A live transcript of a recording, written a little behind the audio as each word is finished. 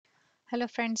Hello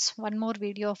friends, one more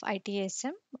video of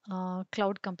ITSM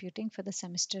cloud computing for the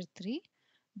semester 3,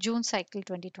 June cycle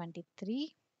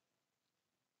 2023.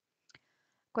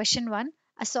 Question 1.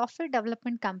 A software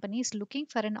development company is looking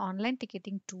for an online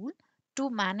ticketing tool to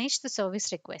manage the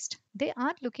service request. They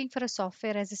are looking for a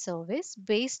software as a service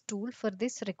based tool for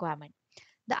this requirement.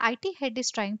 The IT head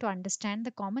is trying to understand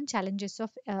the common challenges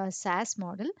of a SaaS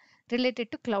model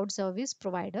related to cloud service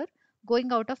provider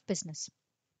going out of business.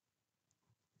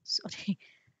 Sorry.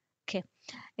 Okay.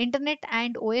 Internet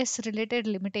and OS related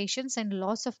limitations and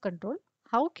loss of control.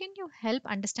 How can you help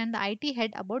understand the IT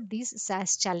head about these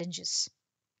SaaS challenges?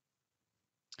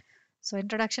 So,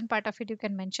 introduction part of it, you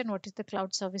can mention what is the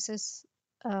cloud services,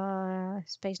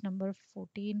 page number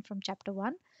 14 from chapter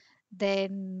 1.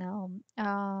 Then,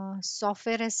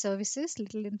 software as services,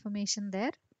 little information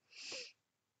there,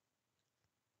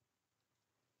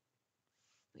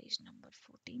 page number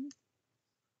 14.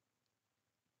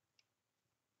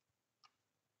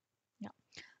 Yeah,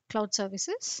 cloud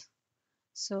services.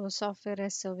 So, software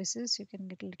as services, you can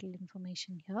get a little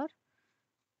information here.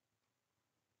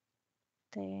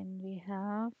 Then we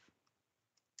have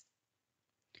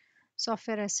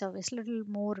software as service, little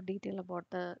more detail about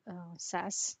the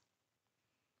SaaS.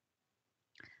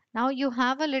 Now you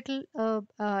have a little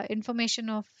information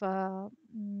of what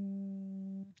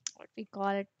we call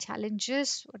it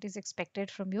challenges, what is expected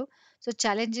from you. So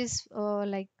challenges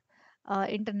like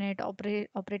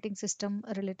operating system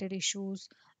related issues,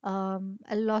 a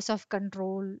loss of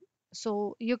control.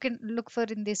 So you can look for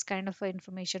in this kind of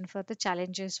information for the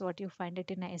challenges what you find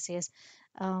it in a SAS,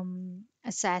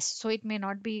 a SaaS. So it may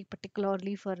not be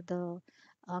particularly for the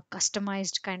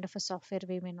customized kind of a software.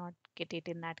 We may not get it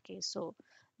in that case. So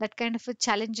that kind of a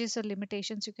challenges or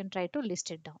limitations you can try to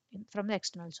list it down from the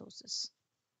external sources.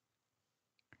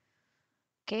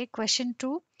 Okay, question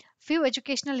 2. Few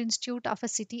educational institute of a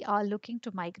city are looking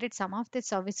to migrate some of their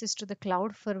services to the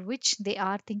cloud, for which they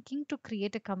are thinking to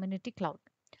create a community cloud.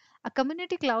 A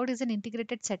community cloud is an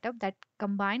integrated setup that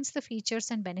combines the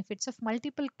features and benefits of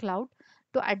multiple cloud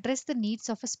to address the needs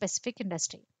of a specific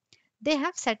industry. They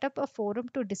have set up a forum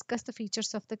to discuss the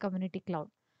features of the community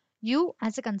cloud. You,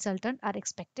 as a consultant, are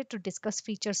expected to discuss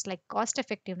features like cost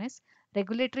effectiveness,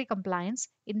 regulatory compliance,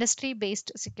 industry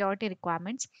based security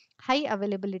requirements, high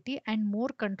availability, and more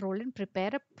control and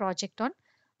prepare a project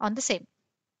on the same.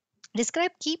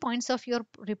 Describe key points of your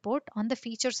report on the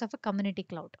features of a community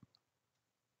cloud.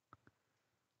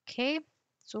 Okay,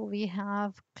 so we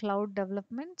have cloud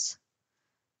developments,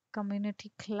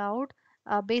 community cloud.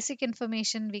 Basic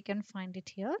information we can find it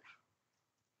here.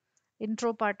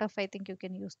 Intro part of I think you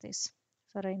can use this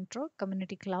for an intro,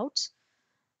 community clouds.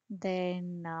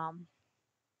 Then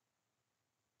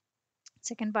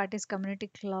second part is community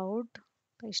cloud,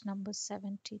 page number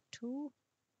 72.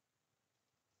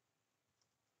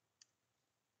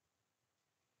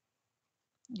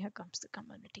 Here comes the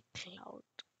community cloud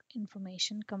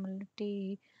information.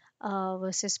 Community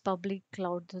versus public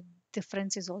cloud, the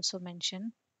difference is also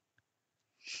mentioned.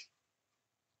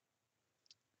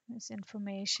 This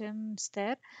information is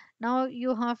there. Now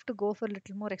you have to go for a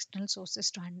little more external sources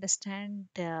to understand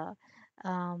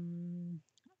um,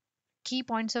 key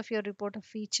points of your report of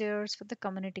features for the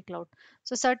community cloud.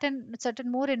 So certain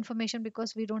more information,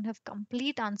 because we don't have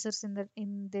complete answers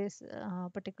in this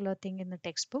particular thing in the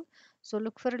textbook. So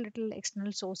look for a little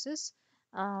external sources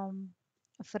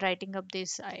for writing up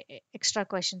these extra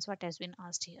questions what has been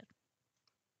asked here.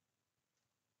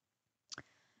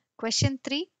 Question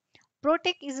 3.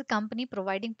 Protech is a company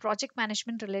providing project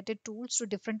management related tools to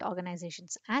different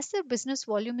organizations. As their business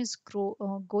volume is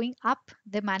going up,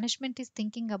 the management is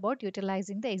thinking about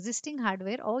utilizing the existing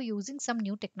hardware or using some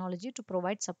new technology to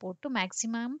provide support to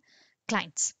maximum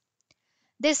clients.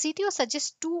 Their CTO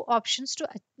suggests two options to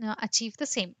achieve the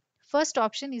same. First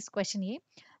option is question A.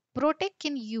 Protech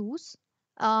can use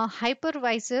a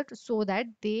hypervisor so that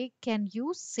they can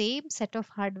use same set of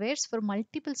hardwares for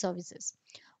multiple services.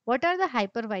 What are the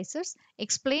hypervisors?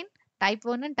 Explain type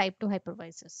 1 and type 2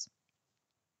 hypervisors.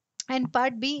 And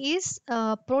part B is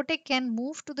Protect can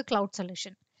move to the cloud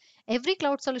solution. Every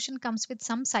cloud solution comes with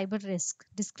some cyber risk.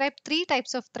 Describe three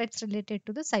types of threats related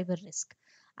to the cyber risk: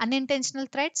 unintentional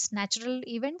threats, natural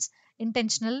events,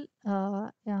 intentional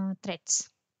threats.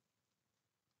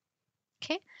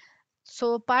 Okay.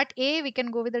 So part A, we can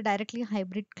go with the directly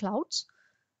hybrid clouds.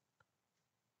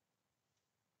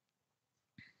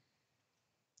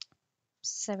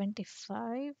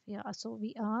 75. Yeah. So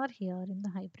we are here in the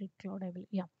hybrid cloud. I will.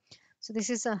 Yeah. So this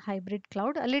is a hybrid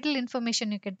cloud. A little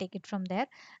information you can take it from there.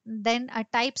 Then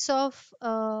types of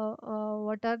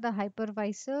what are the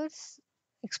hypervisors?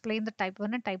 explain the type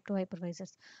 1 and type 2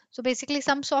 hypervisors. So basically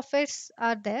some softwares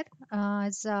are there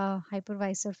as a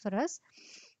hypervisor for us.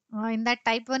 In that,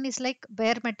 type 1 is like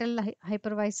bare metal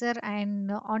hypervisor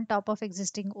and on top of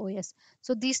existing OS.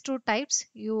 So these two types,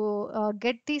 you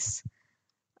get this,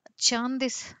 churn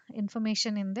this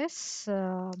information in this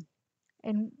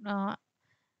in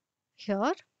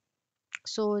here.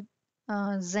 So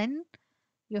Zen,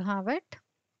 you have it.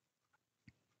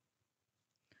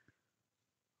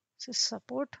 So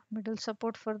support, middle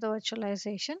support for the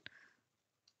virtualization.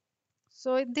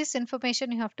 So in this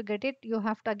information, you have to get it. You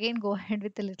have to again go ahead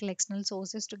with the little external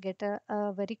sources to get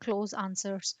a very close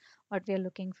answers what we are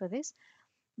looking for this.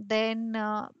 Then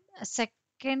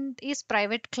second is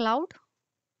private cloud.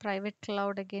 Private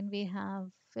cloud, again we have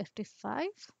 55.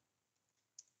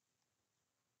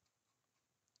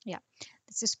 Yeah,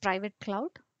 this is private cloud.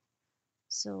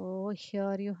 So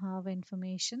here you have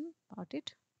information about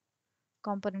it,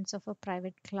 components of a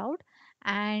private cloud,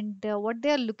 and what they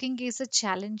are looking is the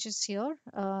challenges here,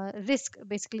 risk,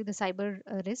 basically the cyber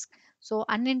risk. So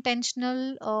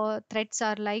unintentional threats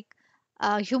are like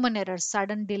human errors,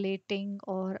 sudden deleting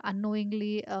or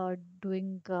unknowingly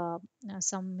doing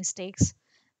some mistakes.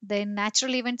 Then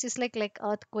natural events is like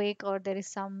earthquake, or there is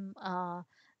some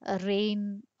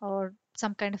rain or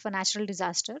some kind of a natural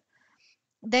disaster.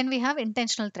 Then we have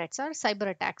intentional threats or cyber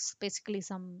attacks. Basically,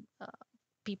 some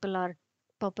people are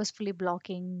purposefully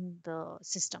blocking the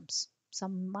systems.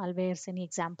 Some malwares, any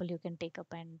example you can take up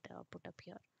and put up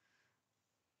here.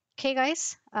 Okay,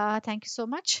 guys, thank you so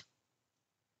much.